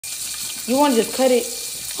You want to just cut it?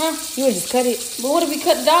 Huh? You want to just cut it? But what if we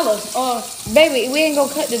cut the dollar? Baby, we ain't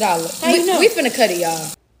gonna cut the dollar. How you know? We finna cut it,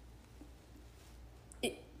 y'all.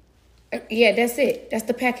 Yeah, that's it. That's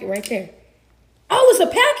the packet right there. Oh, it's a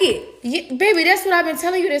packet. Yeah, baby, that's what I've been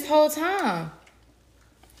telling you this whole time.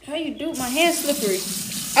 How you do? My hand's slippery.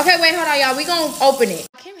 Okay, wait, hold on, y'all. We gonna open it.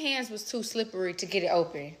 Kim's hands was too slippery to get it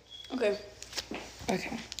open. Okay.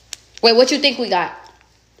 Okay. Wait, what you think we got?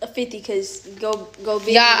 A 50, cause go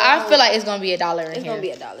big. Yeah, I feel like it's gonna be $1 in here. It's gonna be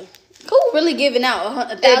 $1. Cool. Really giving out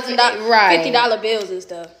 $1,000, right. $50 bills and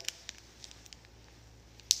stuff.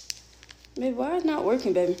 Baby, why is it not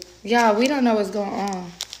working, baby? Yeah, we don't know what's going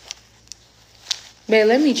on. Babe,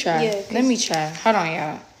 let me try. Yeah, let me try. Hold on,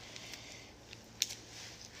 y'all.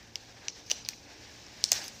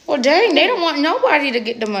 Well, dang, they don't want nobody to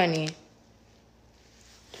get the money.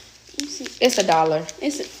 It's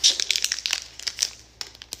 $1.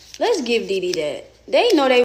 Let's give Didi that. They know they